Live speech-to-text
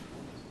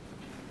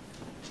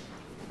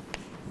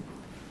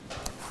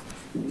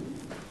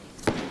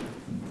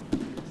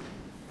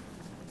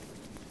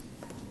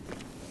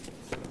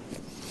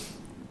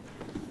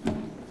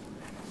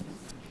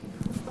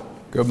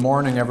Good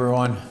morning,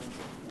 everyone.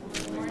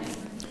 Good morning.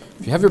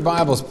 If you have your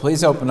Bibles,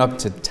 please open up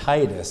to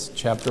Titus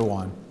chapter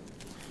 1.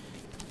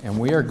 And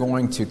we are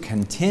going to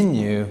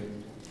continue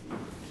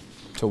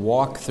to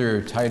walk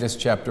through Titus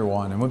chapter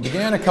 1. And we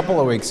began a couple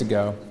of weeks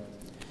ago,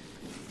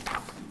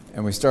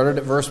 and we started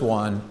at verse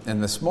 1.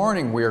 And this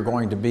morning we are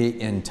going to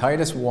be in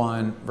Titus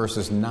 1,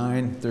 verses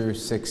 9 through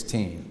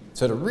 16.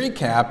 So to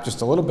recap just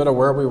a little bit of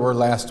where we were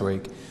last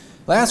week.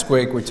 Last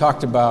week we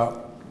talked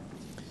about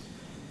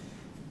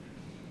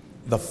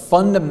the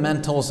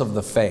fundamentals of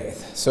the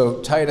faith.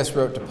 So Titus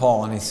wrote to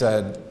Paul and he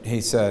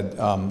said,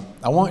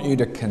 I want you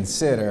to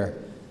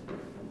consider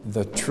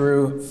the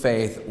true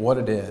faith, what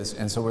it is.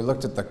 And so we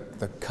looked at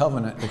the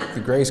covenant,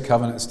 the grace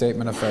covenant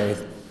statement of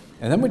faith.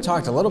 And then we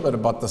talked a little bit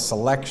about the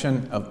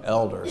selection of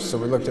elders. So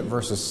we looked at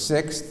verses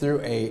 6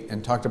 through 8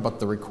 and talked about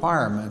the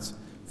requirements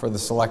for the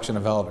selection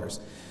of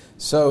elders.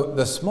 So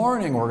this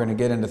morning we're going to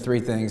get into three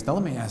things. Now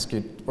let me ask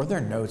you, were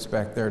there notes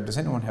back there? Does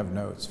anyone have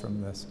notes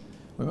from this?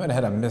 We might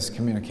have had a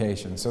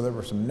miscommunication. So there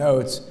were some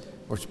notes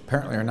which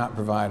apparently are not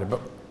provided.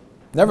 But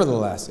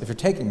nevertheless, if you're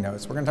taking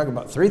notes, we're going to talk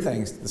about three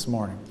things this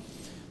morning.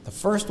 The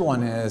first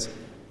one is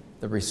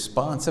the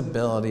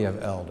responsibility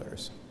of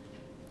elders.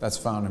 That's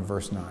found in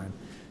verse 9.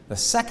 The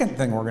second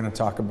thing we're going to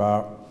talk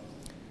about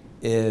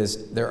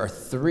is there are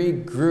three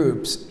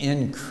groups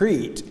in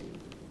Crete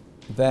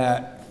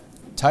that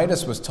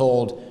Titus was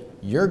told,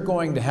 you're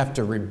going to have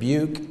to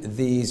rebuke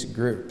these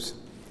groups.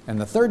 And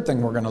the third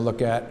thing we're going to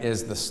look at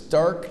is the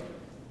stark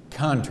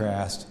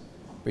contrast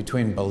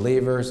between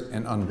believers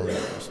and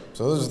unbelievers.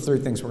 So those are the three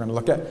things we're going to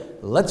look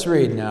at. Let's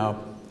read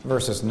now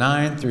verses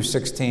 9 through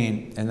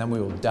 16, and then we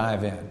will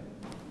dive in.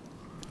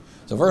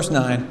 So verse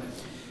 9,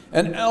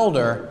 an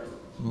elder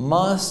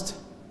must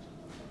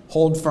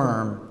hold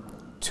firm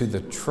to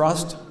the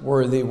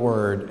trustworthy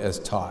word as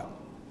taught,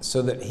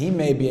 so that he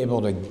may be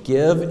able to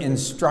give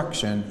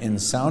instruction in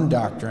sound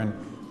doctrine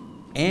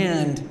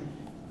and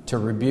to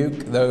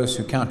rebuke those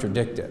who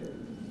contradict it.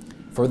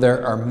 For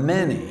there are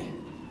many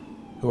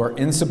who are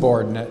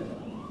insubordinate,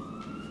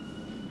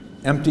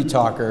 empty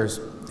talkers,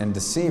 and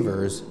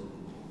deceivers,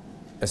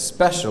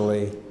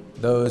 especially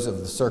those of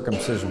the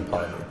circumcision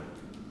party.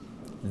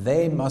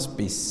 They must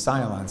be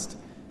silenced,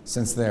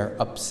 since they are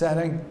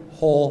upsetting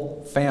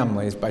whole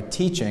families by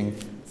teaching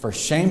for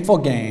shameful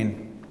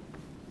gain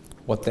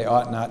what they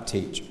ought not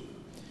teach.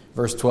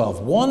 Verse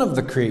 12, one of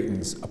the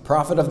Cretans, a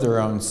prophet of their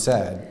own,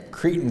 said,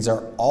 Cretans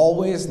are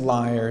always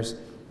liars,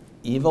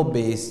 evil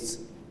beasts,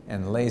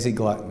 and lazy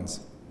gluttons.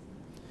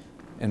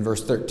 In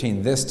verse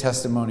 13, this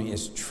testimony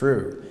is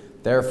true.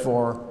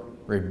 Therefore,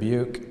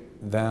 rebuke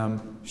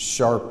them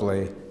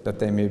sharply, that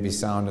they may be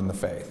sound in the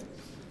faith.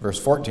 Verse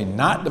 14,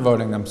 not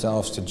devoting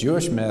themselves to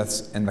Jewish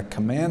myths and the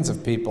commands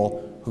of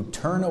people who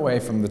turn away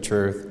from the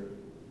truth.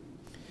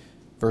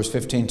 Verse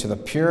 15, to the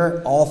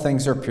pure, all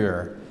things are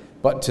pure,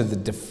 but to the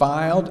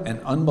defiled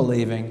and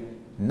unbelieving,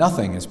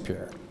 nothing is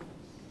pure.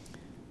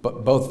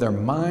 But both their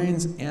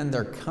minds and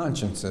their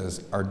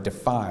consciences are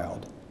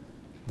defiled.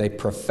 They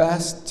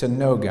profess to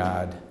know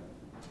God,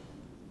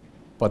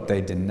 but they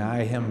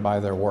deny him by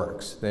their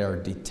works. They are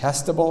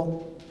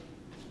detestable,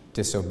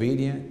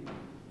 disobedient,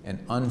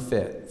 and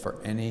unfit for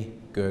any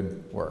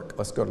good work.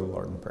 Let's go to the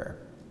Lord in prayer.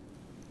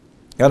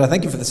 God, I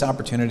thank you for this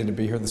opportunity to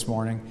be here this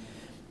morning.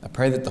 I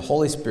pray that the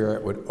Holy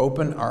Spirit would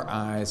open our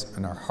eyes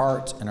and our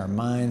hearts and our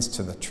minds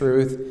to the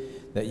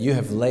truth that you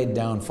have laid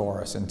down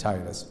for us in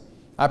Titus.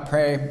 I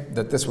pray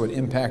that this would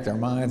impact our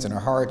minds and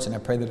our hearts, and I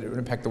pray that it would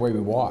impact the way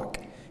we walk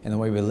and the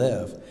way we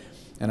live.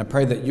 And I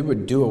pray that you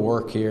would do a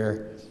work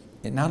here,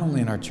 not only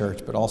in our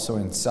church, but also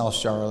in South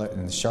Charlotte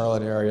and the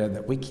Charlotte area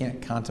that we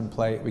can't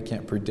contemplate, we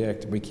can't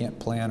predict, we can't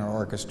plan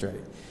or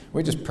orchestrate.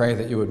 We just pray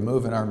that you would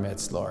move in our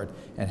midst, Lord,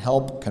 and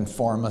help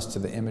conform us to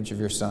the image of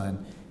your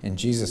Son. In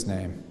Jesus'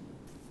 name,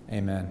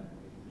 amen.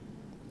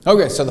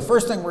 Okay, so the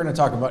first thing we're going to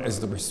talk about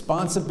is the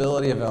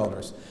responsibility of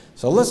elders.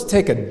 So let's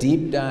take a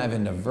deep dive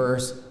into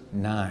verse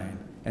 9.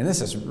 And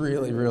this is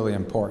really, really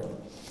important.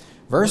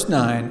 Verse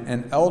 9,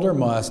 an elder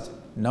must,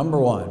 number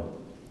one,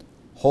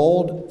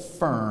 hold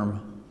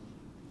firm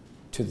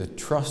to the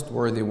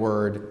trustworthy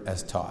word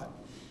as taught.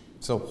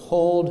 So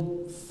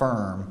hold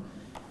firm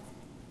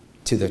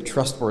to the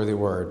trustworthy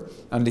word.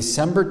 On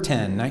December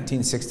 10,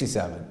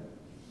 1967,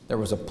 there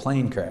was a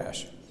plane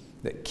crash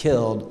that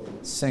killed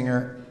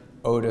singer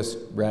Otis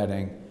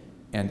Redding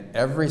and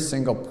every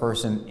single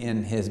person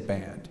in his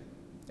band,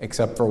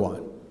 except for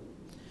one.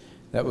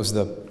 That was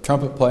the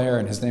trumpet player,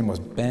 and his name was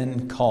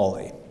Ben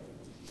Cauley.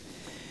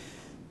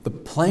 The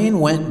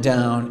plane went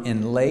down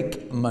in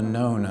Lake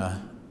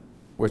Monona,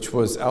 which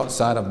was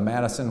outside of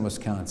Madison,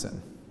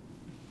 Wisconsin.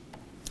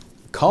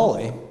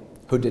 Cauley,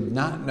 who did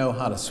not know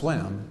how to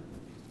swim,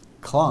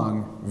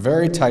 clung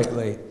very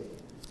tightly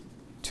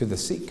to the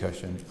seat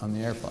cushion on the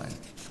airplane.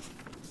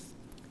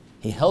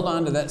 He held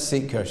on to that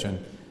seat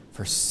cushion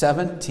for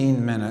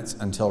 17 minutes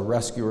until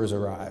rescuers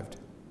arrived.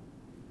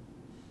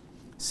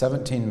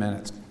 17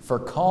 minutes. For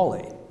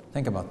Cauley,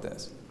 think about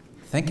this.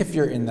 Think if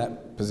you're in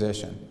that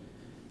position.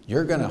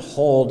 You're going to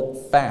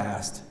hold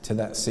fast to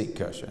that seat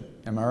cushion.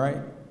 Am I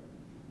right?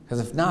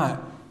 Because if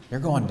not,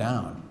 you're going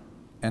down.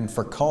 And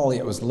for Cauley,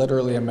 it was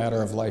literally a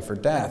matter of life or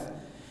death.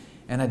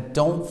 And I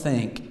don't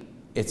think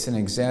it's an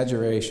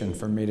exaggeration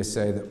for me to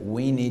say that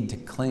we need to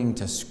cling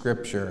to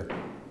Scripture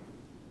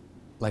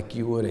like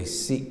you would a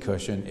seat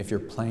cushion if your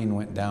plane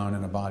went down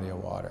in a body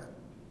of water.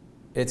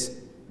 It's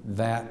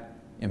that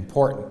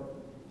important.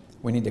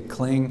 We need to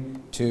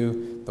cling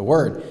to the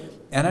Word.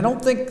 And I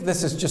don't think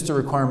this is just a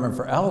requirement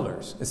for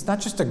elders. It's not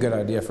just a good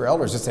idea for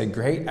elders. It's a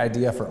great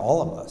idea for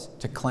all of us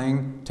to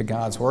cling to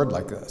God's Word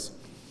like this.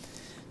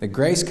 The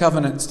Grace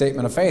Covenant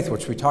Statement of Faith,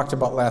 which we talked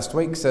about last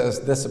week,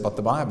 says this about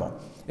the Bible.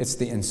 It's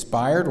the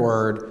inspired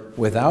Word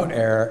without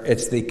error.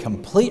 It's the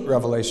complete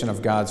revelation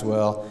of God's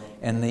will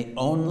and the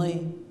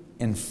only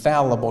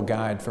infallible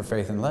guide for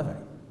faith and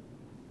living.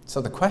 So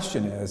the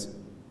question is,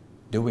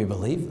 do we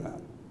believe that?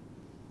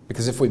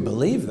 Because if we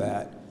believe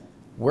that,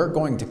 we're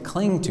going to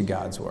cling to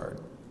God's Word.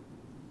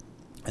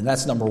 And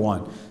that's number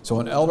one. So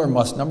an elder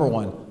must, number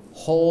one,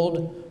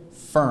 hold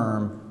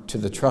firm to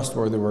the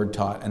trustworthy word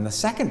taught. And the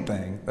second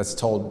thing that's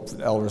told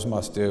elders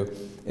must do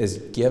is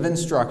give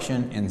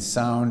instruction in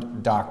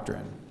sound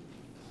doctrine.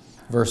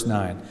 Verse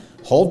 9,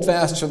 hold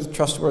fast to the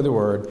trustworthy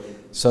word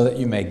so that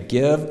you may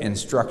give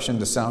instruction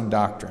to sound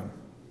doctrine.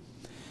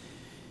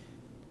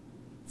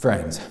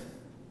 Friends,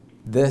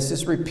 this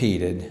is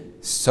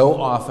repeated so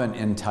often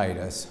in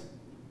Titus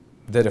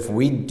that if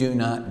we do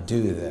not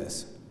do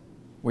this,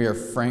 we are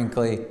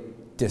frankly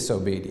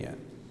disobedient.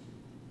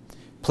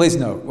 Please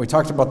note, we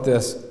talked about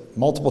this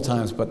multiple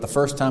times, but the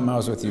first time I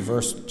was with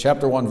you,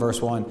 chapter 1,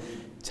 verse 1,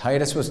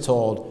 Titus was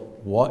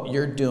told, what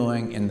you're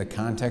doing in the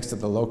context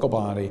of the local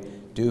body,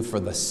 do for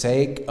the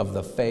sake of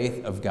the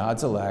faith of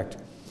God's elect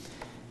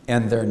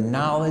and their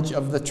knowledge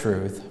of the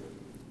truth.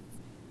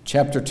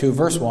 Chapter 2,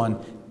 verse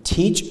 1,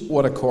 teach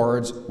what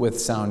accords with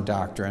sound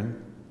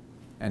doctrine.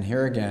 And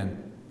here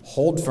again,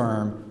 hold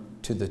firm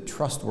to the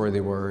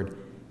trustworthy word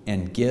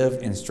and give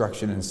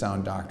instruction in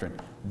sound doctrine.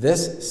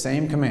 This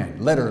same command,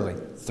 literally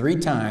 3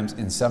 times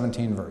in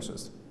 17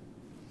 verses.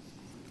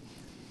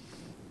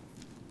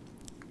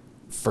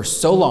 For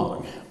so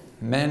long,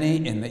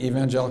 many in the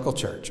evangelical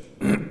church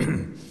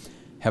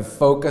have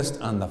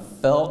focused on the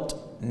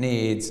felt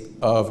needs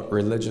of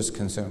religious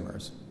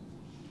consumers.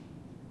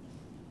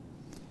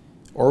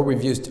 Or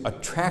we've used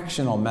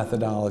attractional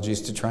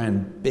methodologies to try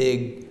and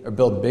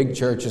build big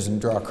churches and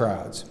draw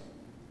crowds.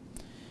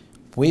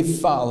 We've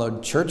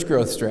followed church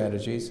growth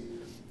strategies,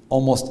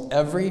 almost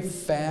every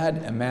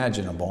fad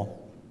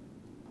imaginable,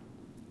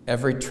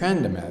 every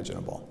trend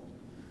imaginable.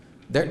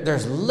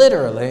 There's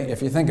literally,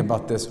 if you think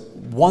about this,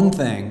 one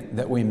thing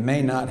that we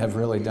may not have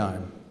really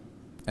done,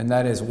 and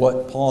that is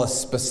what Paul is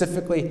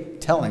specifically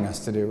telling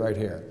us to do right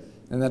here,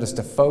 and that is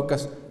to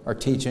focus our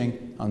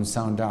teaching on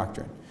sound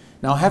doctrine.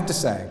 Now, I have to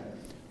say,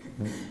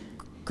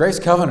 Grace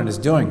Covenant is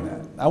doing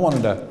that. I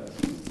wanted to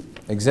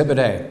Exhibit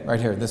A, right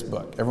here, this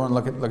book. Everyone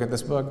look at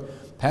this book.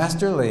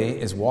 Pastor Lee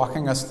is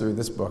walking us through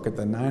this book at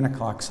the 9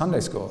 o'clock Sunday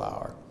school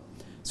hour.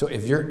 So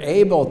if you're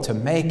able to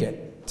make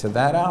it to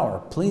that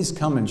hour, please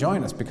come and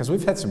join us, because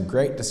we've had some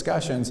great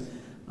discussions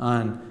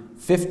on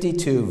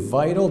 52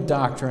 vital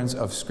doctrines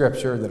of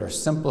Scripture that are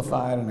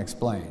simplified and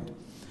explained.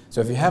 So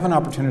if you have an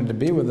opportunity to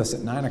be with us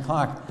at 9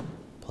 o'clock,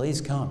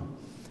 please come.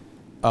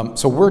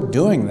 So we're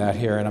doing that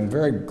here, and I'm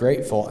very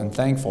grateful and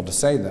thankful to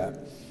say that.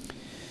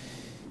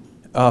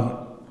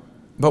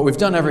 But we've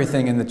done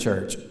everything in the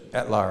church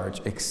at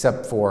large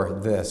except for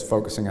this,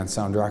 focusing on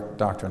sound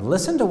doctrine.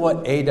 Listen to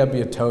what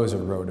A.W. Tozer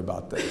wrote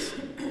about this.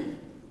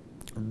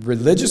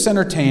 Religious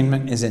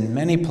entertainment is in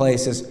many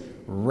places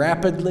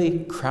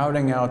rapidly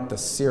crowding out the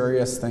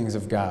serious things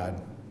of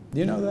God. Do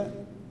you know that?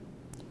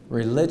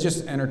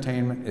 Religious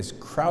entertainment is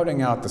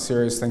crowding out the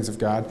serious things of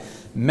God.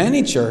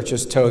 Many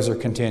churches, Tozer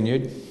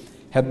continued,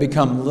 have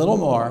become little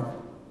more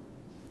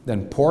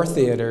than poor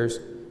theaters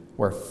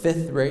where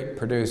fifth-rate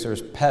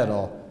producers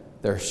peddle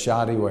their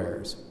shoddy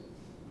wares.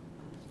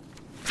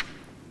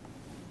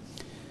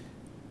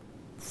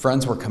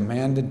 Friends, were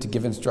commanded to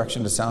give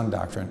instruction to sound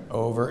doctrine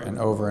over and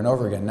over and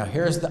over again. Now,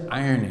 here's the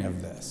irony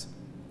of this.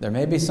 There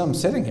may be some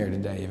sitting here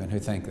today even who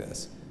think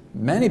this.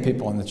 Many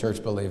people in the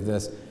church believe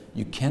this.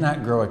 You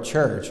cannot grow a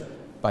church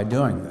by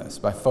doing this,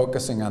 by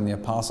focusing on the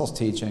apostles'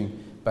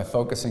 teaching, by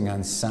focusing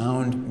on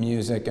sound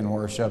music and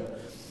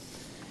worship.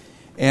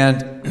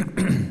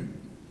 And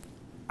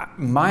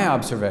my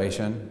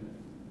observation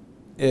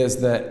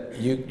is that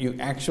you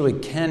actually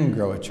can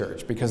grow a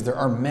church, because there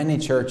are many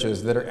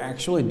churches that are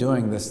actually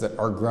doing this that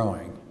are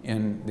growing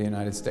in the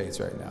United States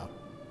right now.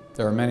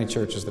 There are many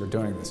churches that are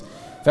doing this.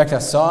 In fact, I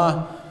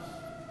saw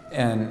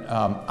an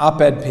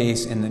op-ed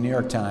piece in the New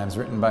York Times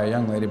written by a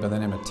young lady by the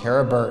name of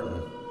Tara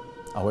Burton.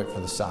 I'll wait for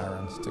the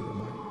sirens to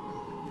go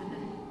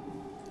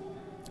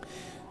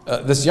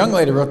by. This young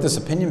lady wrote this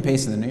opinion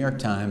piece in the New York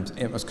Times.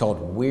 It was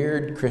called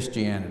Weird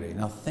Christianity.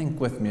 Now think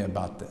with me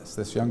about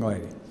this young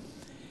lady.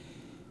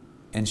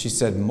 And she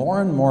said, more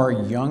and more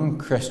young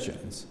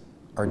Christians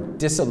are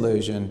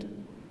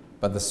disillusioned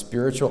by the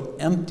spiritual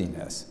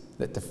emptiness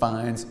that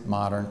defines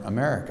modern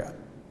America.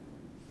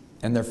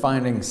 And they're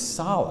finding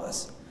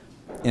solace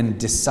in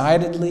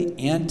decidedly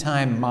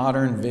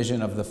anti-modern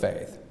vision of the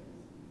faith.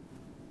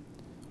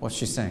 What's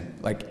she saying?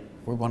 Like,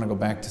 we want to go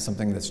back to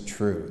something that's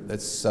true,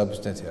 that's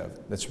substantive,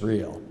 that's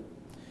real.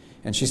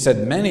 And she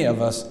said, many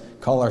of us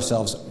call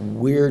ourselves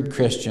weird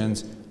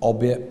Christians,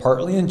 albeit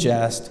partly in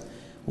jest.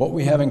 What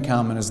we have in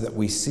common is that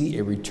we see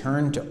a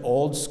return to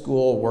old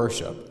school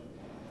worship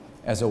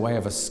as a way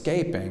of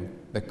escaping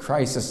the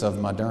crisis of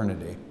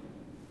modernity.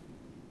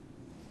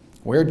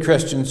 Weird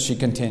Christians, she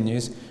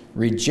continues,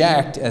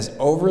 reject as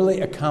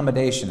overly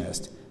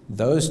accommodationist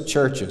those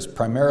churches,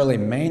 primarily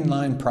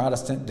mainline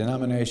Protestant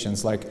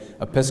denominations like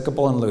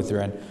Episcopal and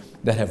Lutheran,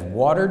 that have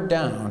watered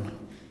down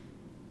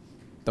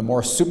the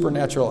more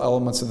supernatural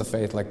elements of the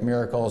faith, like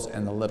miracles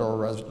and the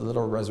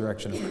literal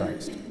resurrection of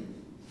Christ.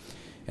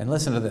 And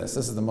listen to this.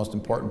 This is the most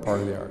important part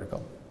of the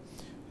article.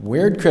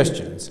 Weird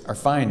Christians are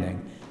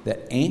finding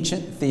that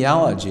ancient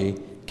theology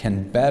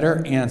can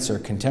better answer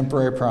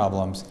contemporary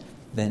problems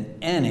than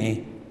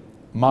any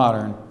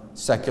modern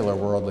secular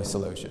worldly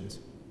solutions.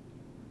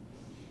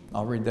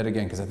 I'll read that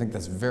again because I think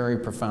that's very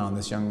profound.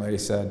 This young lady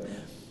said,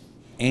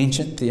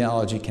 ancient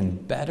theology can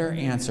better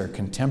answer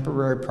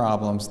contemporary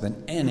problems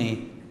than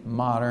any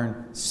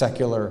modern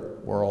secular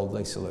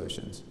worldly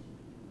solutions.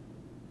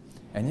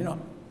 And you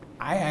know,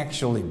 I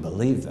actually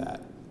believe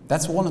that.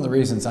 That's one of the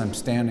reasons I'm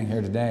standing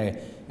here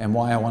today and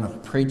why I want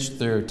to preach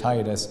through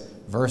Titus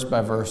verse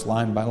by verse,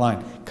 line by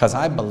line, because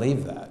I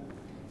believe that.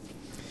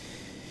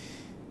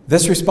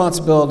 This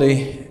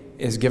responsibility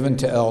is given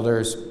to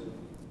elders,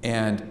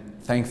 and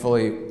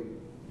thankfully,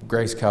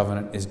 Grace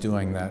Covenant is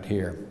doing that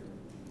here.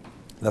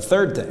 The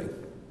third thing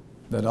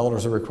that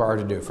elders are required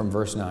to do from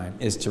verse 9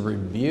 is to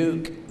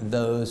rebuke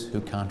those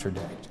who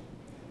contradict.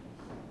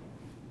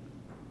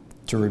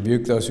 To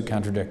rebuke those who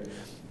contradict.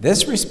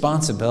 This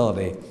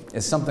responsibility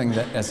is something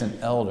that as an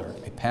elder,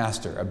 a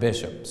pastor, a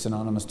bishop,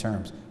 synonymous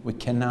terms, we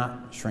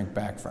cannot shrink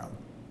back from.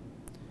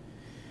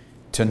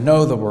 To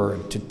know the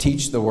word, to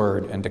teach the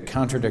word, and to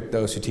contradict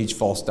those who teach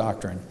false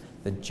doctrine.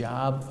 The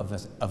job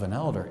of an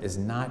elder is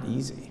not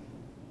easy.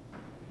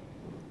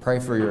 Pray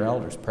for your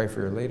elders, pray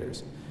for your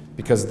leaders,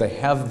 because they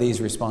have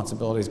these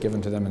responsibilities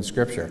given to them in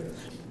Scripture.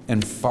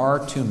 And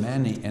far too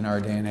many in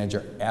our day and age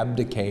are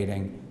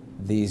abdicating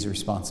these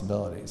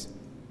responsibilities.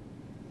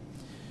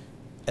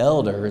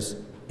 Elders,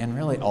 and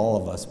really all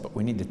of us, but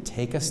we need to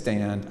take a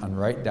stand on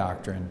right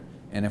doctrine,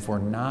 and if we're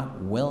not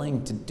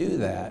willing to do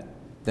that,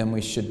 then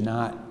we should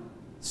not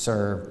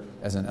serve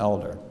as an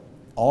elder.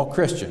 All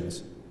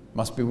Christians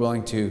must be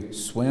willing to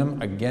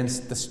swim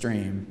against the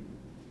stream,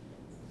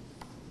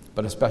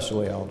 but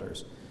especially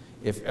elders.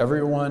 If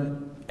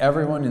everyone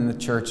in the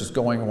church is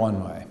going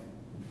one way,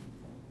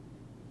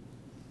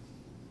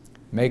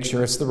 make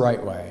sure it's the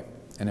right way,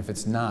 and if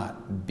it's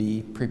not,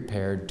 be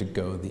prepared to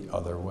go the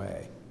other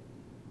way.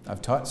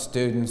 I've taught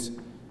students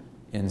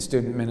in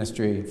student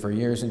ministry for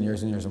years and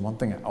years and years, and one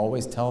thing I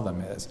always tell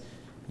them is,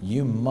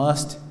 you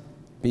must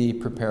be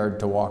prepared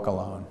to walk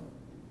alone.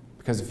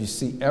 Because if you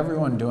see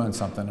everyone doing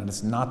something and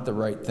it's not the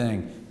right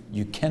thing,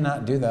 you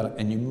cannot do that,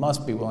 and you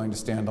must be willing to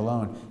stand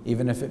alone,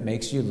 even if it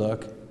makes you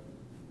look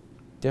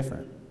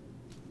different.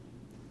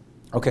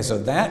 Okay, so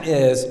that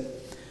is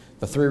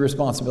the three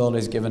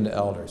responsibilities given to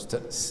elders: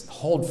 to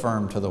hold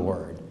firm to the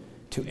word,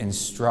 to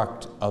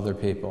instruct other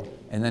people,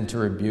 and then to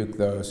rebuke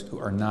those who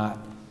are not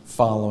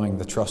following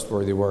the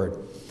trustworthy word.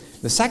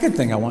 The second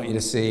thing I want you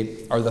to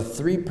see are the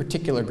three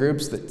particular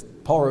groups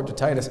that Paul wrote to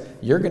Titus.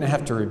 You're going to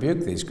have to rebuke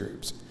these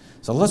groups.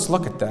 So let's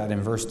look at that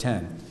in verse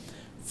 10.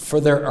 For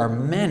there are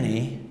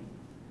many,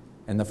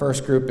 and the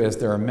first group is,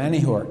 there are many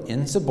who are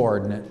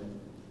insubordinate,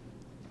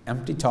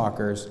 empty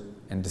talkers,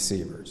 and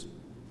deceivers.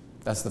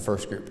 That's the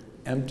first group.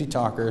 Empty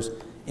talkers,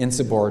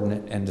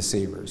 insubordinate, and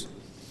deceivers.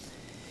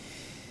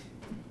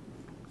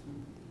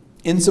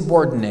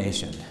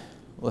 Insubordination.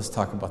 Let's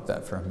talk about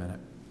that for a minute.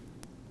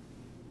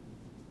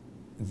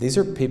 These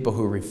are people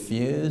who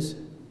refuse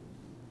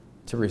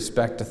to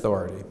respect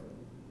authority.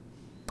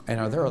 And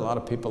are there a lot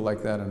of people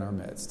like that in our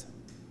midst?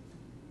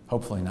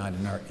 Hopefully not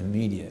in our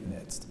immediate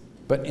midst.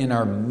 But in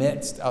our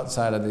midst,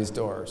 outside of these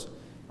doors,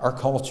 our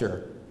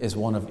culture is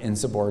one of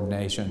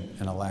insubordination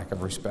and a lack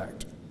of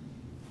respect.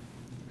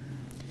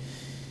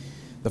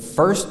 The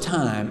first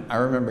time I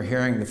remember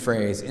hearing the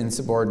phrase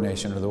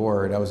insubordination, or the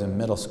word, I was in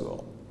middle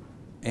school.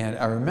 And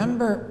I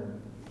remember,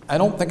 I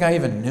don't think I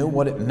even knew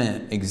what it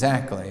meant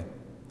exactly,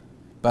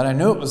 but I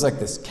knew it was like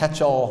this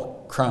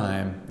catch-all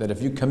crime that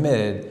if you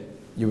committed,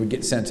 you would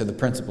get sent to the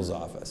principal's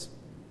office.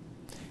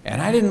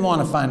 And I didn't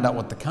want to find out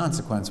what the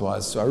consequence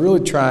was, so I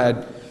really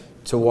tried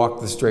to walk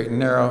the straight and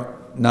narrow,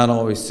 not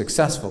always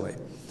successfully.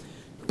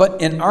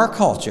 But in our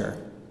culture,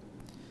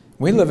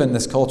 we live in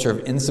this culture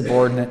of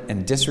insubordinate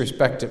and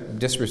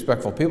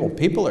disrespectful people.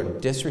 People are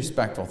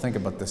disrespectful, think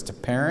about this, to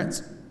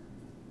parents,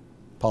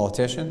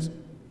 politicians,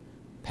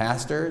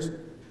 pastors,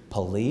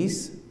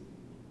 police,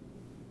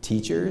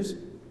 teachers.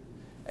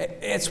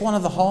 It's one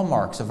of the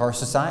hallmarks of our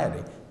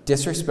society,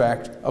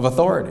 disrespect of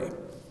authority.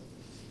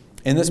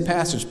 In this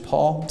passage,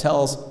 Paul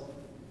tells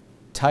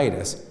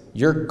Titus,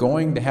 you're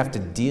going to have to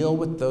deal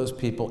with those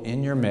people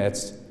in your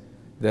midst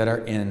that are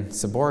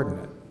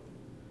insubordinate.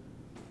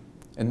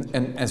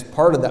 And as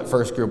part of that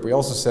first group, we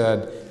also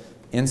said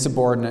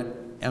insubordinate,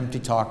 empty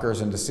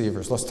talkers, and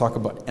deceivers. Let's talk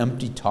about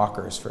empty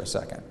talkers for a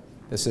second.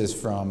 This is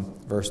from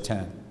verse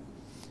 10.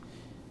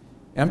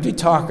 Empty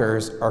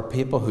talkers are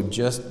people who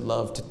just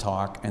love to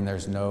talk and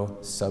there's no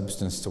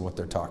substance to what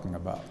they're talking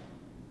about.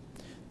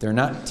 They're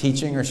not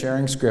teaching or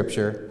sharing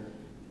scripture,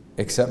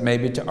 except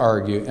maybe to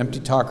argue.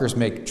 Empty talkers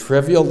make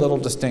trivial little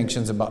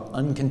distinctions about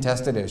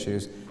uncontested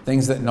issues,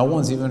 things that no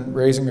one's even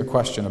raising a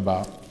question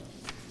about.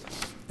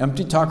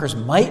 Empty talkers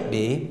might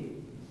be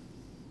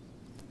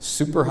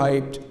super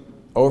hyped,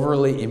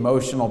 overly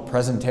emotional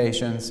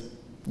presentations.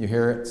 You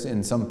hear it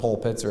in some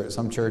pulpits or at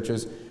some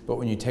churches, but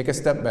when you take a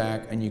step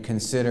back and you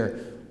consider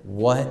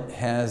what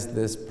has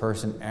this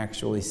person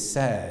actually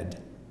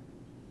said,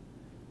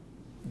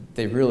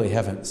 they really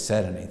haven't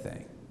said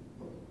anything.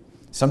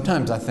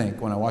 Sometimes I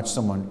think when I watch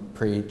someone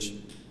preach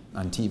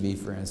on TV,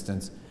 for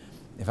instance,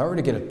 if I were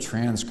to get a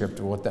transcript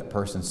of what that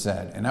person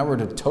said and I were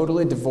to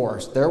totally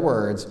divorce their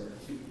words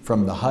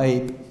from the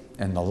hype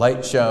and the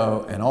light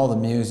show and all the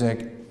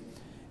music,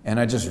 and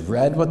I just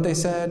read what they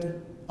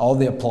said, all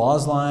the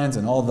applause lines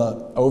and all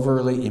the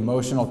overly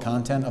emotional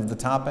content of the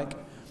topic,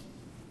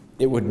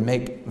 it would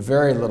make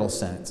very little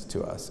sense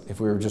to us if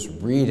we were just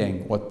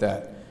reading what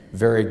that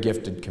very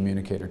gifted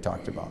communicator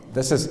talked about.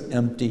 This is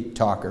empty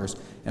talkers,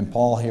 and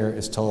Paul here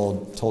is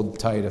told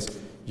Titus,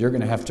 you're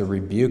going to have to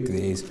rebuke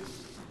these.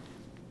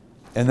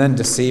 And then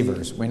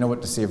deceivers. We know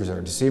what deceivers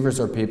are. Deceivers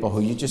are people who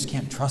you just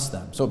can't trust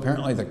them. So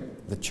apparently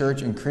the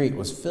church in Crete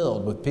was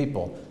filled with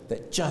people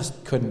that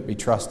just couldn't be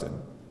trusted.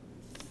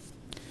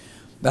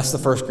 That's the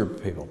first group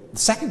of people. The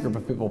second group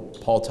of people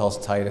Paul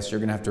tells Titus you're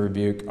going to have to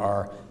rebuke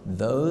are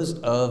those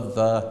of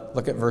the,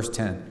 look at verse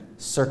 10,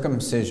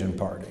 circumcision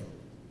party.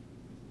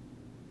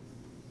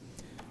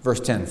 Verse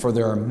 10, for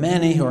there are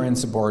many who are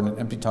insubordinate,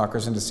 empty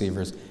talkers, and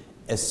deceivers,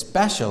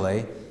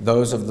 especially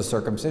those of the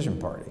circumcision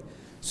party.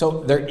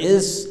 So there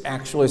is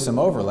actually some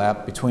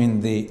overlap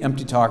between the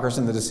empty talkers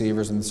and the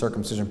deceivers and the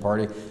circumcision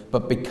party,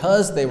 but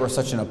because they were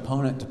such an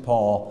opponent to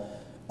Paul,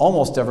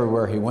 almost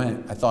everywhere he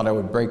went, I thought I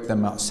would break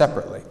them out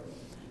separately.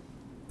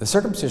 The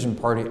circumcision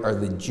party are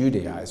the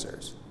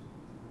Judaizers.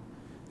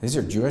 These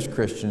are Jewish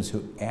Christians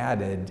who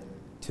added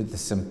to the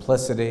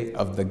simplicity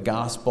of the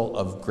gospel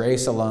of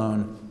grace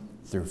alone,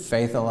 through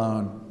faith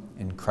alone,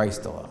 in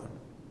Christ alone.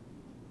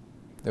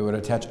 They would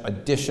attach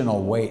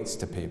additional weights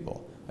to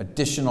people,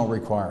 additional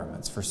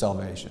requirements for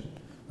salvation,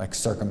 like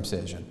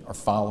circumcision or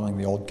following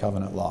the Old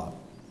Covenant law.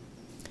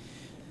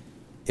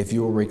 If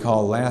you will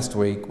recall last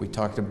week, we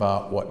talked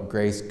about what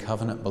Grace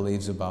Covenant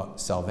believes about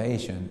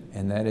salvation,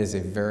 and that is a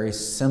very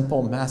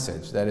simple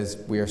message. That is,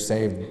 we are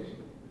saved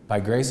by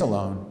grace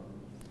alone,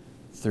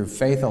 through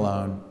faith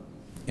alone,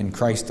 in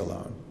Christ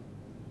alone.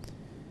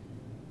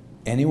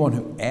 Anyone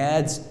who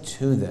adds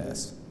to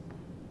this,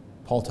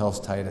 Paul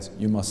tells Titus,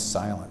 you must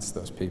silence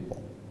those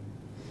people.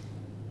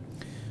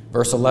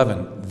 Verse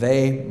 11,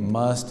 they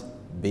must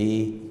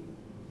be,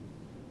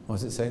 what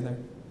does it say there?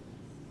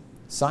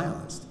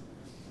 Silenced.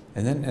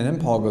 And then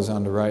Paul goes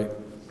on to write,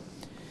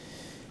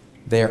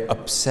 they're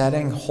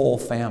upsetting whole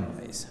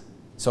families.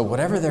 So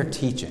whatever they're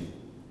teaching,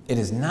 it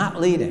is not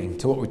leading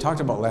to what we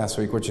talked about last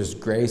week, which is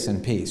grace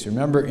and peace.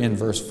 Remember in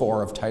verse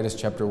 4 of Titus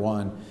chapter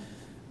 1,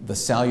 the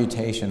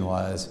salutation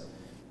was,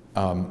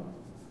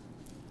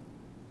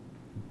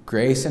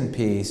 grace and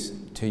peace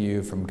to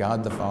you from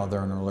God the Father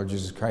and our Lord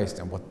Jesus Christ.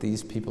 And what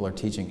these people are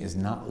teaching is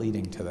not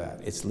leading to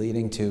that. It's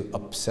leading to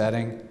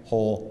upsetting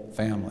whole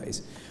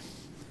families.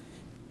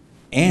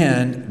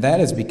 And that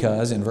is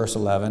because, in verse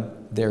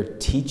 11, they're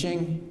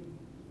teaching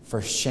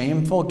for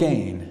shameful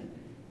gain.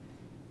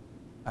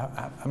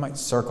 I might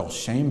circle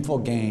shameful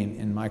gain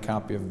in my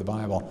copy of the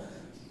Bible,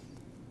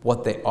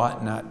 what they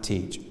ought not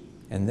teach.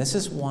 And this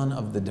is one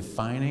of the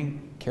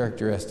defining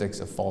characteristics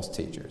of false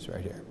teachers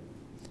right here.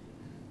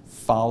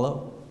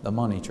 Follow the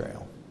money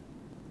trail.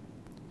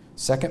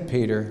 2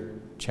 Peter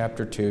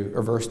chapter 2,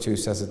 or verse 2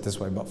 says it this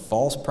way, but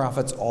false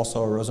prophets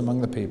also arose among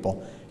the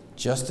people,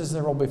 just as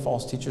there will be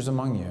false teachers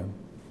among you.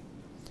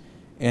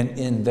 And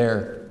in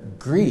their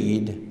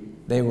greed,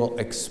 they will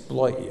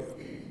exploit you.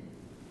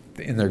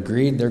 In their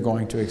greed, they're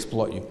going to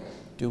exploit you.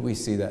 Do we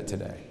see that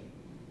today?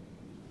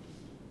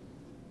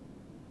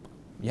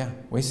 Yeah,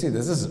 we see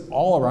this. This is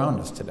all around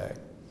us today.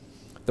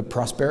 The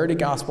prosperity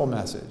gospel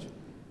message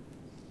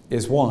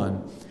is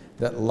one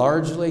that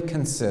largely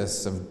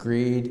consists of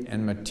greed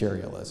and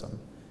materialism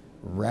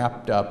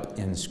wrapped up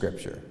in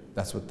Scripture.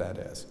 That's what that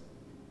is.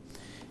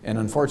 And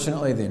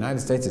unfortunately, the United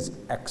States is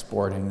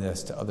exporting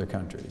this to other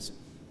countries.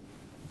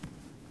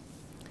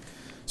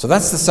 So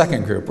that's the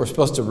second group. We're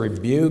supposed to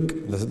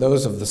rebuke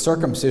those of the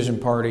circumcision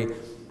party.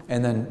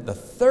 And then the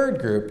third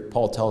group,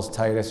 Paul tells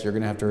Titus, you're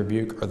going to have to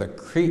rebuke, are the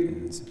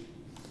Cretans.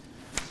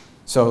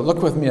 So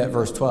look with me at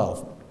verse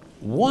 12.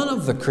 One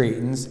of the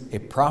Cretans, a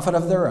prophet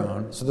of their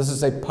own, so this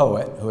is a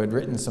poet who had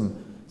written some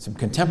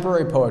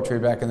contemporary poetry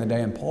back in the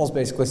day, and Paul's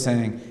basically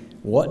saying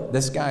what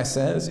this guy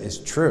says is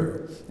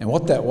true. And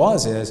what that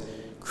was is,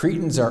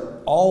 Cretans are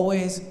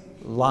always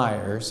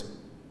liars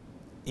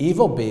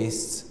evil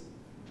beasts,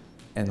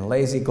 and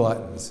lazy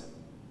gluttons.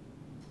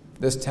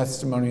 This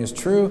testimony is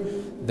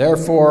true,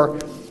 therefore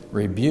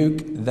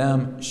rebuke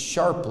them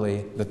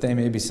sharply that they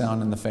may be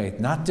sound in the faith,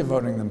 not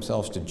devoting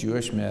themselves to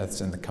Jewish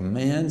myths and the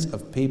commands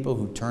of people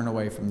who turn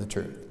away from the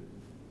truth.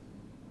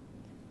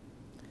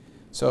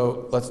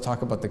 So let's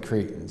talk about the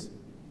Cretans.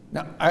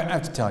 Now, I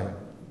have to tell you,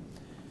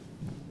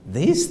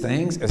 these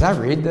things, as I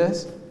read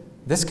this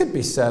could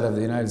be said of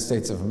the United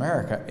States of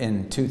America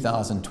in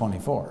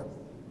 2024.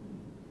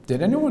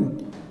 Did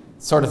anyone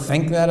sort of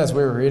think that as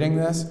we were reading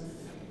this?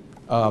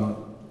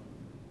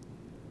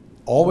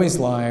 Always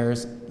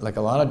liars, like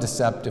a lot of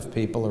deceptive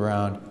people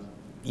around,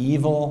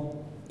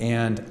 evil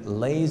and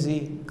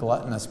lazy,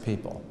 gluttonous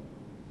people.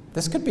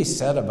 This could be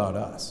said about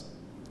us.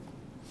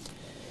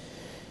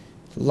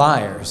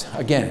 Liars,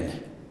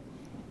 again,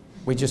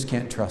 we just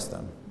can't trust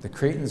them. The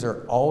Cretans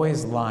are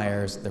always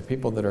liars. They're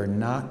people that are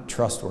not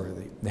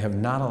trustworthy. They have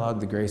not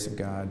allowed the grace of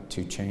God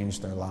to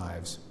change their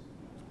lives.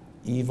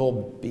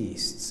 Evil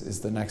beasts is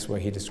the next way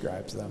he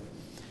describes them.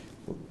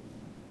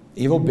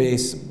 Evil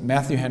beasts,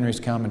 Matthew Henry's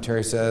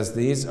commentary says,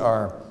 these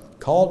are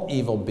called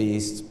evil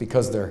beasts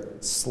because their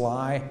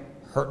sly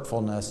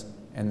hurtfulness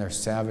and their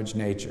savage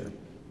nature.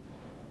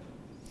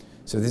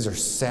 So these are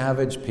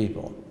savage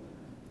people.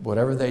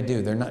 Whatever they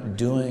do, they're not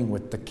doing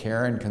with the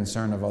care and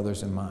concern of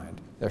others in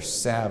mind. They're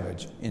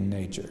savage in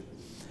nature.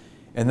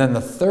 And then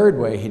the third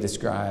way he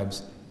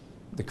describes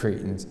the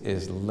Cretans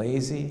is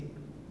lazy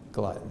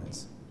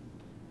gluttons.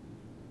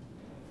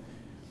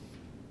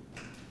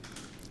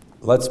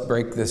 Let's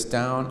break this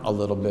down a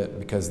little bit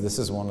because this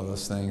is one of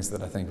those things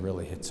that I think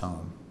really hits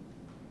home.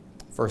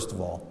 First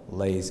of all,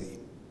 lazy.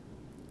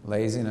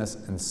 Laziness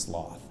and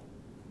sloth.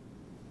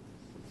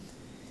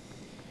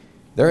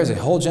 There is a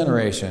whole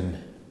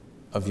generation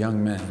of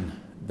young men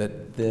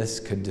that this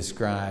could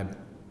describe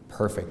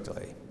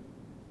perfectly.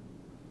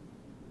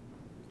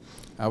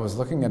 I was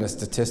looking at a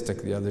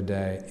statistic the other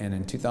day, and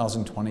in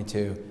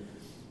 2022,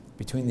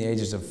 between the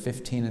ages of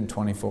 15 and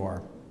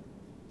 24,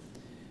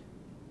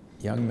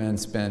 young men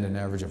spend an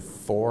average of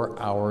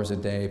 4 hours a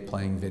day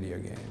playing video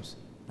games.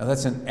 Now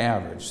that's an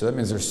average, so that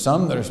means there's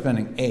some that are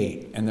spending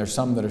 8 and there's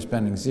some that are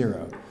spending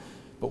 0.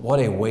 But what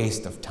a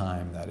waste of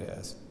time that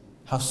is.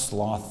 How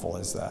slothful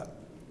is that?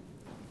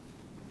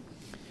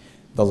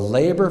 The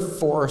labor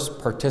force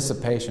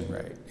participation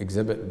rate,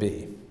 Exhibit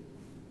B.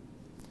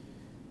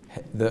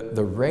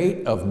 The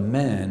rate of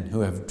men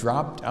who have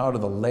dropped out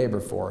of the labor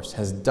force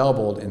has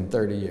doubled in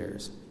 30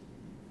 years.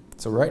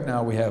 So right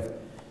now we have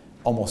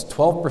almost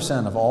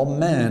 12% of all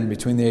men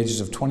between the ages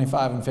of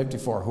 25 and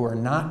 54 who are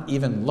not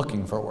even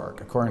looking for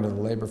work, according to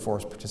the labor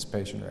force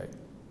participation rate.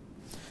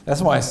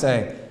 That's why I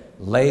say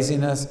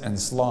laziness and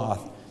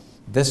sloth,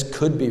 this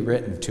could be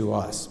written to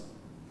us.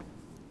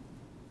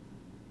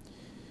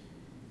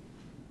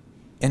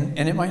 And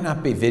it might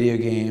not be video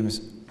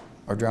games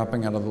or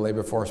dropping out of the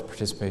labor force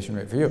participation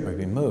rate for you. It might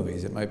be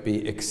movies. It might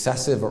be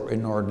excessive or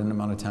inordinate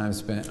amount of time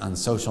spent on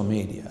social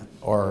media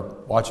or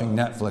watching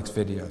Netflix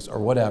videos or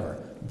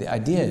whatever. The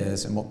idea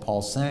is, and what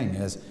Paul's saying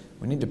is,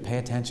 we need to pay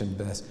attention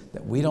to this,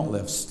 that we don't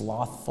live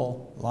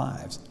slothful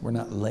lives. We're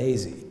not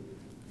lazy.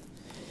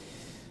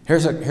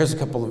 Here's a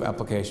couple of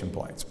application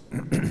points.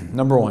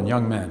 Number one,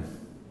 young men.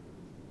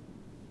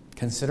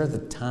 Consider the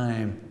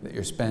time that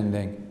you're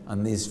spending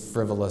on these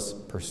frivolous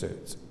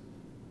pursuits.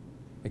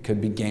 It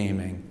could be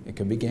gaming. It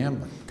could be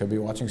gambling. It could be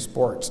watching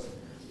sports.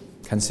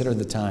 Consider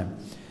the time.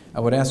 I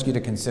would ask you to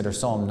consider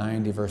Psalm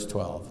 90, verse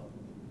 12,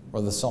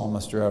 where the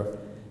psalmist wrote,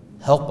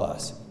 "Help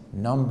us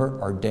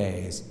number our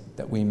days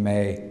that we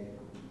may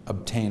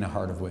obtain a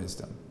heart of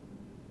wisdom."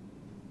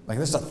 Like,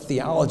 there's a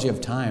theology of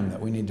time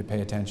that we need to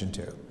pay attention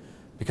to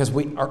because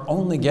we are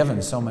only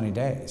given so many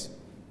days.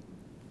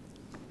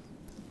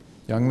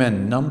 Young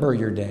men, number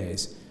your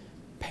days.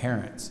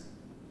 Parents,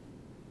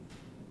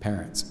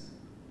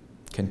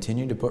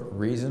 continue to put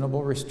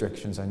reasonable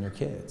restrictions on your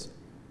kids,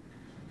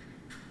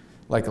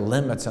 like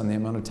limits on the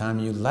amount of time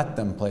you let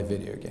them play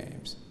video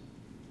games.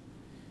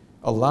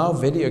 Allow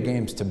video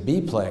games to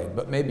be played,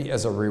 but maybe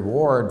as a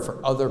reward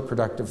for other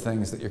productive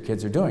things that your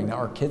kids are doing. Now,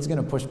 are kids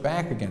going to push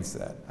back against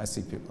that? I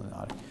see people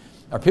nodding.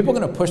 Are people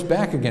going to push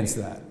back against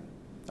that?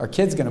 Are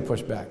kids going to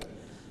push back?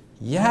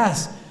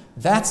 Yes,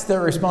 that's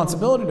their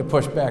responsibility to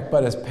push back,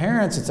 but as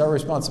parents, it's our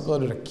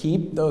responsibility to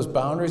keep those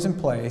boundaries in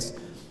place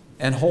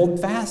and hold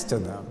fast to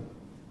them.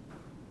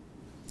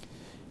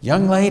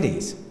 Young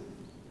ladies,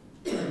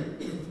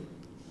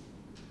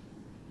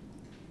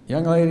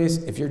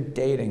 if you're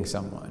dating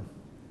someone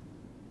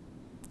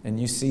and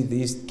you see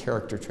these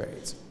character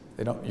traits,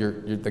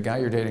 the guy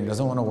you're dating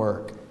doesn't want to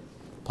work,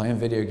 playing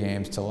video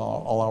games till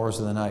all hours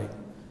of the night,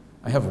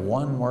 I have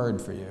one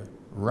word for you: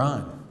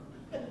 run.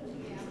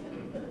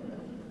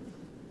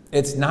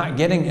 It's not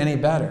getting any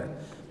better.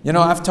 You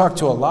know, I've talked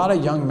to a lot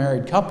of young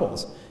married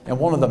couples, and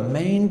one of the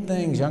main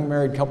things young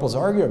married couples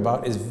argue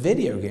about is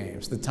video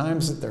games. The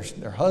times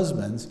that their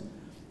husbands,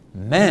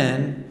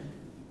 men,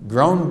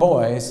 grown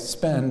boys,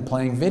 spend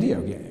playing video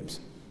games.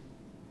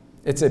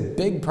 It's a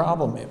big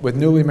problem with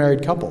newly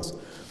married couples.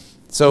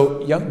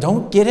 So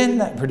don't get in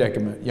that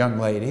predicament, young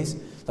ladies.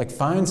 Like,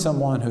 find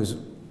someone who's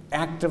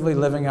actively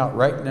living out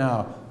right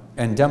now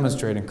and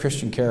demonstrating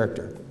Christian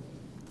character.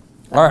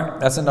 All right,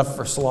 that's enough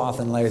for sloth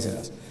and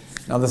laziness.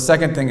 Now, the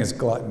second thing is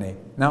gluttony.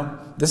 Now,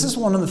 this is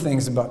one of the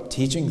things about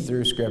teaching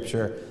through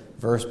Scripture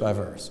verse by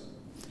verse.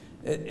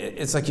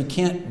 It's like you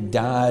can't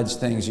dodge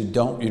things you'd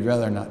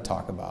rather not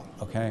talk about,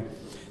 okay?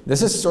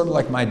 This is sort of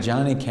like my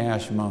Johnny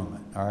Cash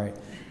moment, all right?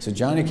 So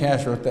Johnny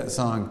Cash wrote that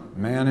song,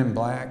 Man in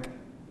Black.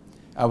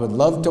 I would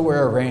love to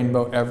wear a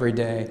rainbow every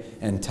day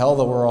and tell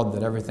the world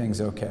that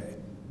everything's okay.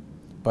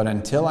 But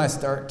until things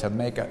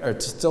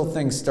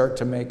start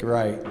to make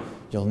right,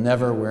 you'll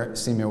never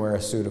see me wear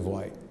a suit of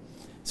white.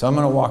 So I'm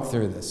going to walk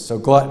through this. So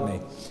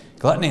gluttony.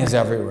 Gluttony is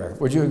everywhere.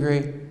 Would you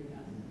agree?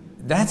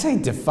 That's a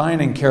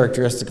defining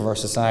characteristic of our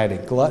society.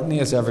 Gluttony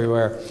is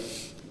everywhere.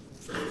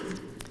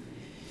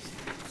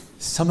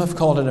 Some have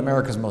called it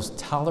America's most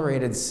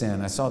tolerated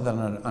sin. I saw that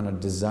on a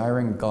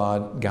Desiring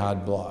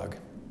God blog.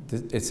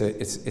 It's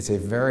a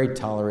very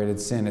tolerated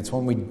sin. It's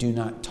one we do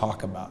not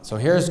talk about. So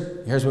here's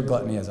what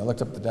gluttony is. I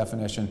looked up the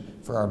definition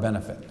for our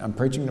benefit. I'm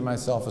preaching to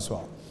myself as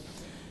well.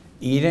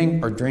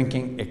 Eating or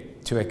drinking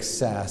to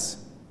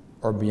excess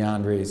or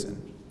beyond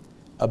reason.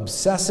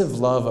 Obsessive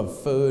love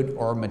of food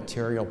or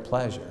material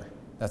pleasure.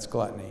 That's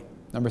gluttony.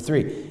 Number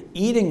 3,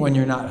 eating when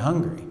you're not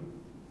hungry.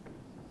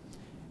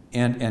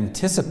 And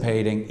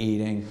anticipating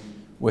eating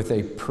with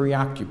a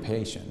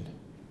preoccupation.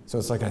 So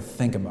it's like I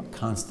think about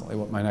constantly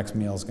what my next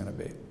meal is going to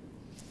be.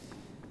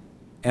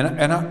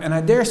 And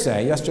I dare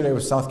say, yesterday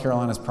was South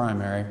Carolina's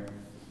primary.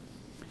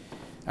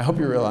 I hope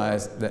you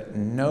realize that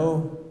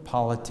no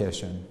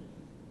politician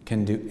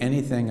can do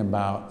anything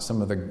about some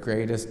of the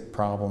greatest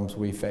problems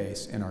we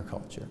face in our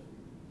culture.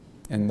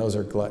 And those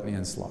are gluttony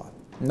and sloth.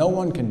 No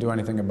one can do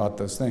anything about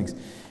those things.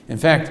 In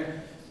fact,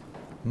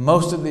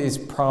 most of these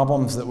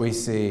problems that we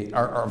see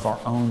are of our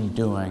own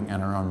doing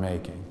and our own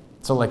making.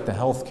 So like the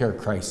healthcare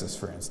crisis,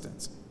 for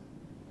instance.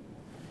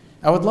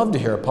 I would love to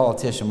hear a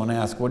politician, when I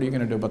ask, what are you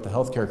going to do about the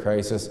healthcare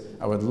crisis?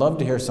 I would love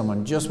to hear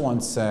someone just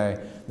once say,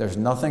 there's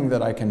nothing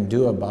that I can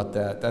do about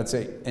that. That's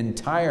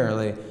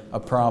entirely a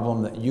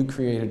problem that you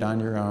created on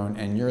your own,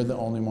 and you're the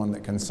only one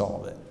that can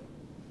solve it.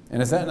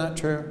 And is that not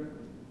true?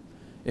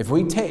 If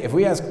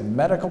we ask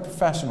medical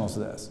professionals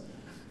this,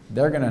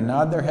 they're going to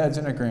nod their heads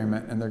in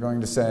agreement, and they're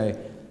going to say,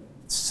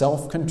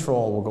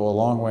 self-control will go a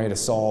long way to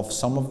solve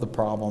some of the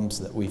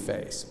problems that we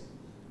face.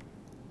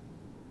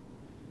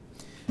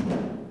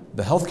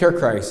 The healthcare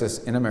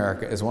crisis in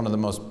America is one of the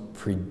most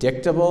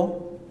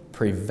predictable,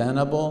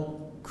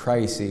 preventable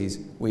crises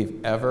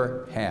we've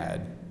ever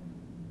had.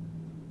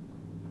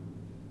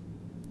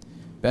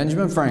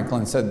 Benjamin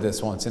Franklin said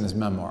this once in his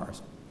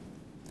memoirs.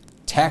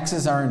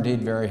 Taxes are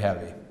indeed very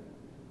heavy,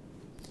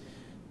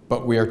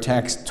 but we are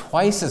taxed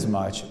twice as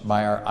much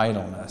by our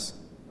idleness,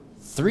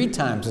 3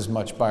 times as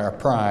much by our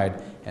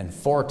pride, and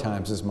 4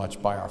 times as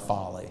much by our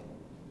folly.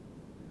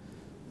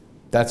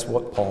 That's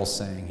what Paul's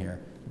saying here.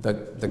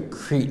 The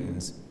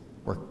Cretans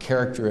were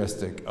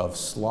characteristic of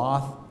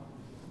sloth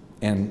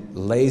and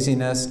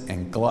laziness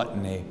and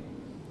gluttony,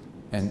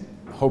 and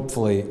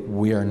hopefully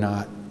we are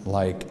not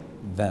like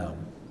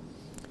them.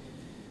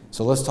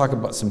 So let's talk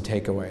about some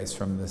takeaways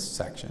from this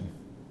section.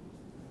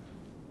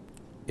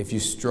 If you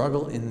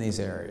struggle in these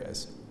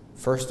areas,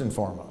 first and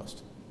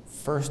foremost,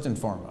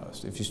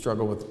 if you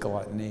struggle with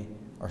gluttony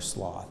or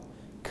sloth,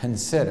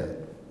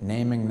 consider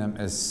naming them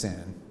as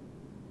sin.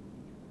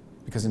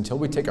 Because until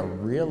we take a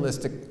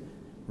realistic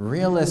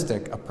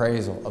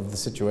appraisal of the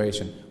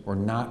situation, we're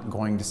not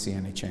going to see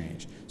any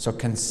change. So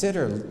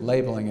consider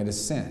labeling it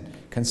as sin.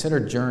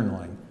 Consider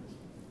journaling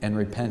and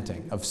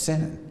repenting of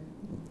sin,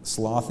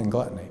 sloth and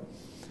gluttony.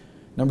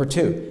 Number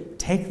 2,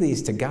 take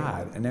these to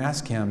God and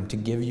ask Him to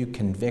give you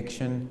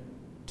conviction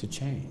to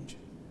change.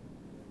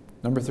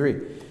 Number 3,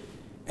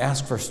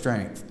 ask for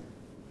strength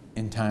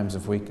in times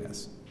of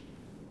weakness.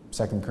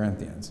 2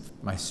 Corinthians,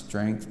 my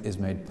strength is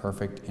made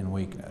perfect in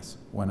weakness.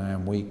 When I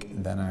am weak,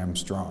 then I am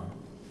strong.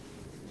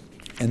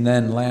 And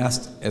then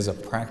last, as a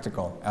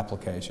practical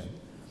application,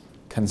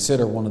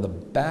 consider one of the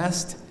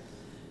best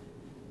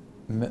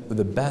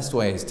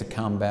ways to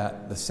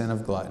combat the sin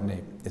of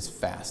gluttony is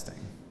fasting.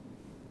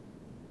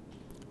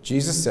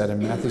 Jesus said in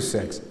Matthew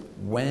 6,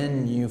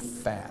 when you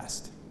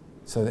fast.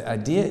 So the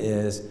idea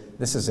is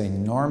this is a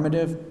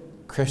normative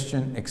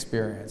Christian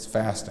experience,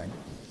 fasting.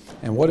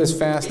 And what is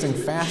fasting?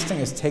 Fasting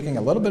is taking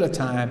a little bit of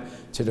time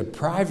to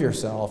deprive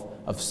yourself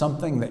of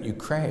something that you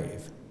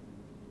crave.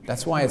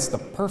 That's why it's the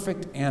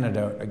perfect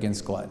antidote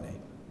against gluttony.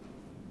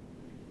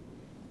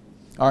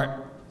 All right,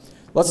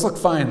 let's look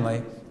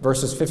finally,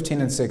 verses 15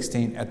 and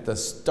 16, at the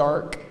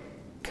stark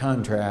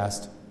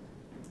contrast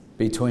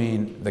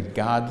between the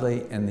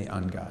godly and the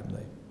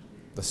ungodly.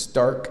 The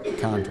stark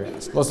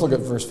contrast. Let's look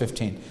at verse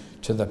 15.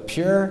 To the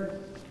pure,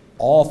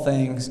 all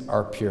things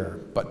are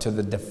pure, but to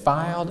the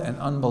defiled and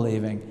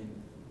unbelieving,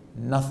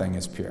 nothing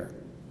is pure.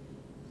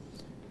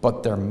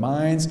 But their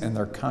minds and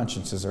their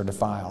consciences are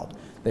defiled.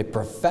 They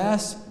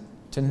profess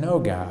to know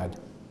God,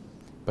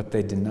 but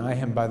they deny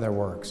Him by their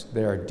works.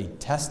 They are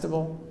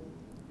detestable,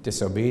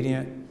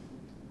 disobedient,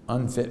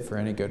 unfit for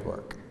any good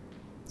work.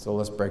 So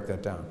let's break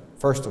that down.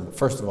 First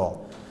of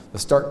all, the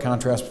stark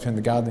contrast between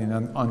the godly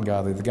and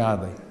ungodly. The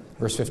godly,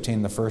 verse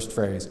 15, the first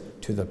phrase,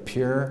 to the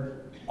pure,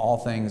 all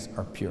things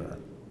are pure.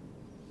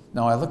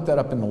 Now, I looked that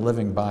up in the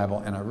Living Bible,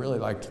 and I really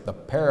liked the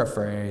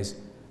paraphrase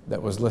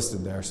that was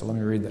listed there, so let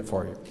me read that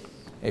for you.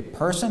 A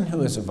person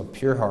who is of a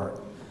pure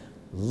heart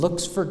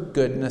looks for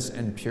goodness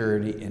and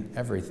purity in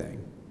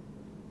everything.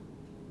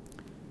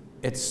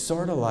 It's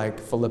sort of like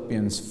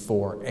Philippians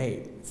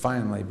 4:8.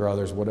 Finally,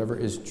 brothers, whatever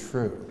is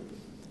true,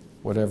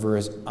 whatever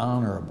is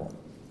honorable,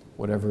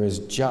 whatever is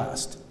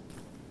just,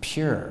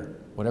 pure,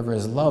 whatever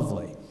is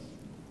lovely,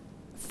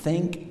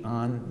 think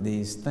on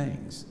these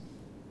things.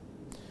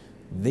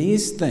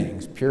 These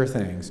things, pure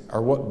things,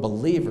 are what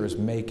believers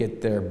make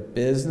it their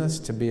business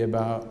to be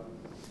about,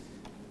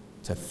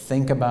 to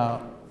think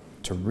about,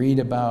 to read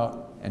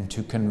about, and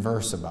to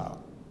converse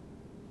about.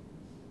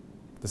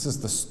 This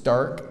is the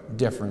stark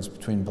difference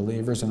between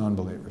believers and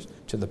unbelievers.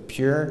 To the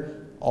pure,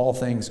 all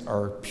things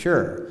are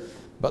pure.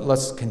 But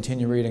let's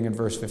continue reading in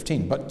verse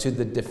 15. But to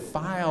the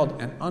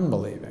defiled and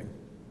unbelieving,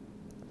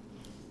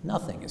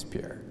 nothing is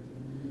pure.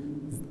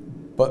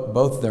 But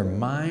both their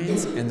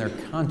minds and their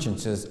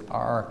consciences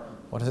are,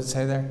 what does it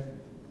say there?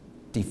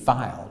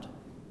 Defiled.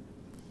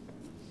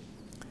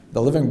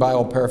 The Living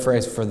Bible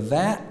paraphrase for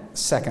that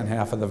second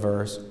half of the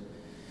verse,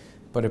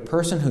 but a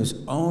person whose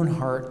own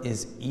heart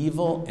is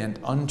evil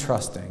and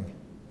untrusting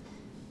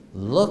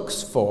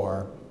looks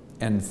for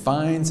and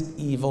finds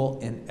evil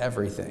in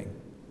everything.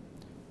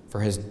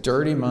 For his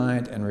dirty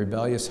mind and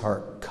rebellious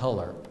heart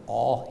color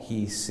all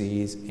he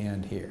sees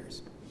and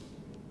hears.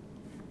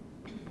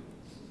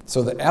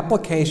 So the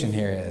application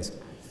here is,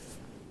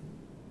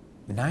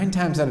 9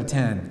 times out of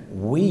 10,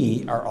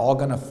 we are all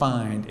going to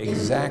find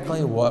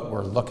exactly what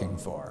we're looking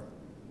for.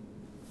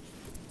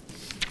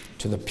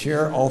 To the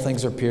pure, all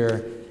things are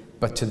pure,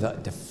 but to the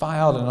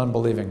defiled and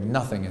unbelieving,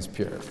 nothing is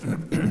pure.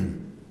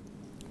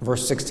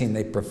 Verse 16,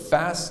 they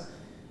profess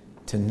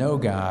to know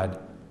God,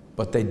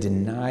 but they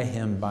deny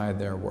him by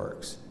their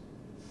works.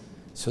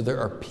 So there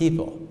are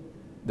people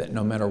that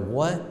no matter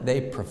what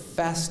they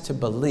profess to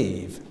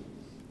believe,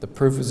 the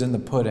proof is in the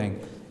pudding,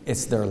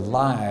 it's their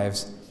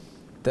lives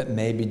that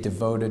may be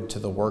devoted to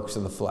the works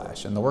of the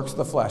flesh. And the works of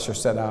the flesh are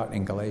set out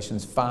in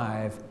Galatians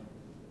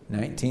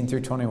 5:19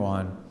 through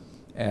 21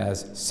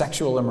 as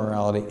sexual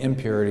immorality,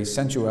 impurity,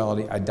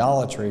 sensuality,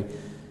 idolatry,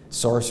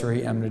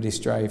 sorcery, enmity,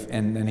 strife,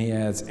 and then he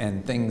adds,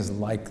 and things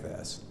like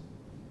this.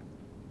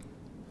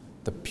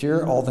 The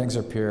pure, all things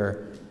are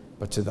pure,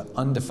 but to the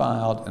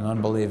undefiled and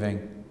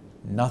unbelieving,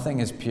 nothing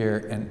is pure.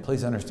 And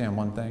please understand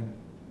one thing,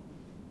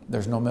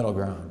 there's no middle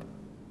ground.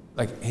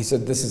 Like he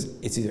said,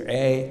 it's either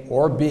A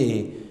or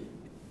B.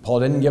 Paul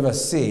didn't give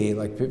us C,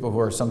 like people who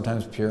are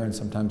sometimes pure and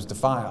sometimes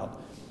defiled.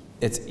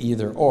 It's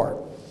either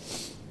or.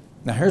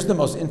 Now here's the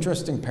most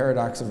interesting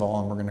paradox of all,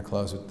 and we're going to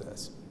close with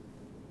this.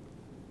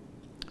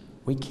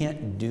 We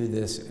can't do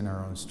this in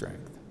our own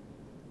strength.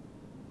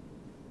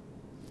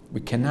 We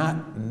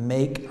cannot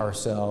make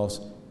ourselves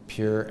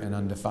pure and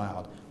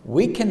undefiled.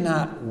 We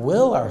cannot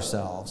will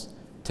ourselves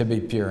to be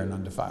pure and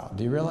undefiled.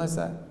 Do you realize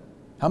that?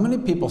 How many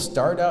people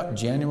start out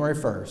January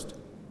 1st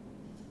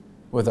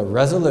with a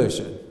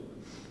resolution?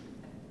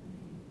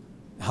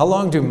 How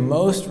long do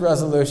most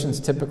resolutions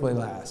typically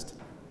last?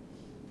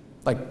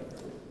 Like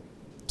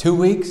 2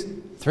 weeks?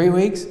 3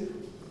 weeks?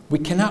 We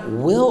cannot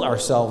will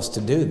ourselves to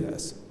do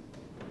this.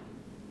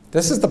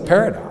 This is the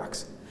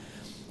paradox.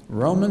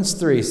 Romans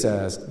 3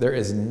 says, there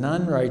is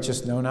none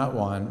righteous, no, not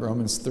one.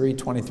 Romans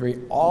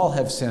 3:23, all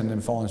have sinned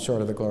and fallen short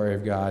of the glory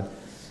of God.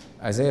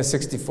 Isaiah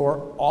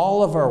 64,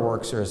 all of our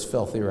works are as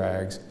filthy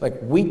rags. Like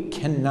we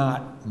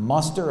cannot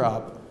muster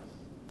up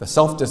the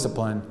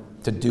self-discipline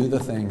to do the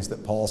things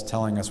that Paul's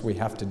telling us we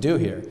have to do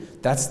here.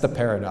 That's the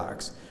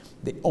paradox.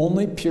 The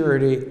only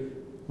purity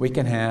we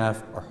can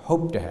have or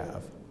hope to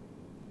have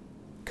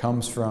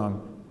comes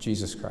from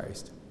Jesus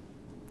Christ.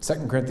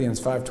 2 Corinthians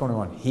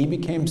 5:21, he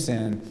became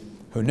sin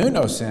who knew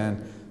no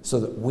sin so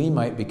that we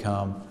might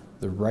become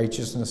the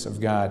righteousness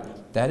of God.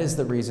 That is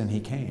the reason he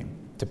came,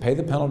 to pay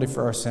the penalty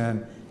for our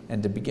sin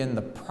and to begin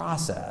the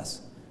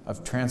process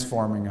of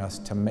transforming us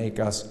to make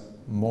us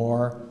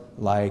more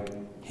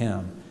like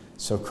him.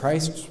 So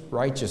Christ's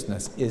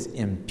righteousness is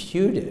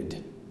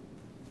imputed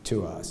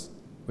to us.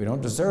 We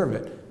don't deserve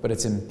it, but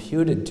it's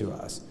imputed to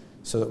us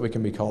so that we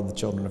can be called the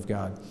children of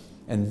God.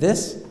 And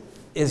this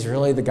is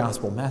really the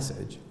gospel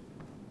message.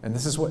 And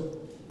this is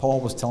what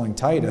Paul was telling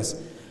Titus,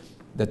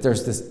 that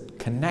there's this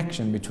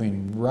connection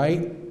between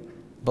right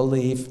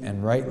belief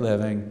and right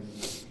living.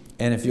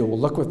 And if you'll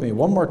look with me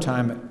one more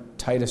time at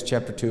Titus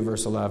chapter 2,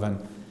 verse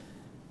 11,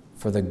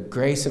 for the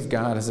grace of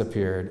God has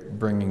appeared,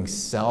 bringing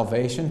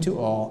salvation to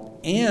all,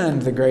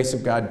 and the grace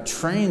of God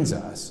trains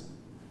us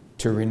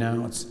to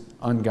renounce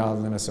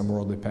ungodliness and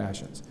worldly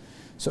passions.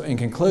 So in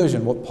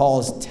conclusion, what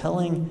Paul is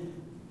telling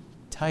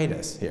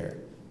Titus here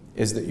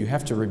is that you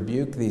have to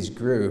rebuke these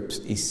groups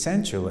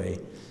essentially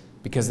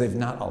because they've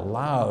not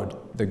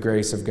allowed the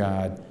grace of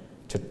God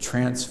to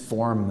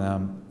transform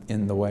them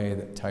in the way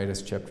that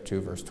Titus chapter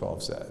 2, verse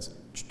 12 says,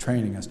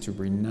 training us to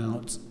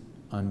renounce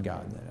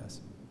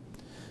ungodliness.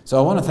 So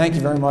I want to thank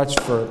you very much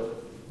for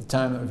the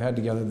time that we've had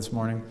together this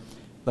morning.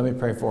 Let me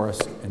pray for us,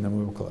 and then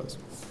we will close.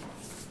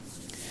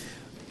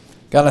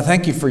 God, I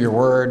thank you for your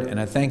word, and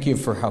I thank you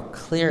for how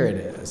clear it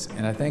is,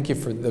 and I thank you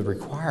for the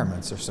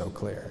requirements are so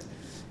clear.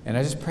 And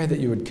I just pray that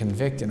you would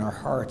convict in our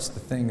hearts the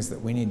things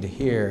that we need to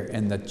hear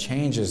and the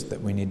changes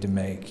that we need to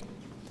make.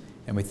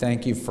 And we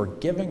thank you for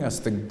giving us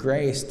the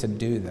grace to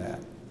do that.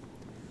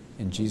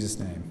 In Jesus'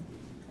 name,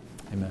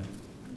 amen.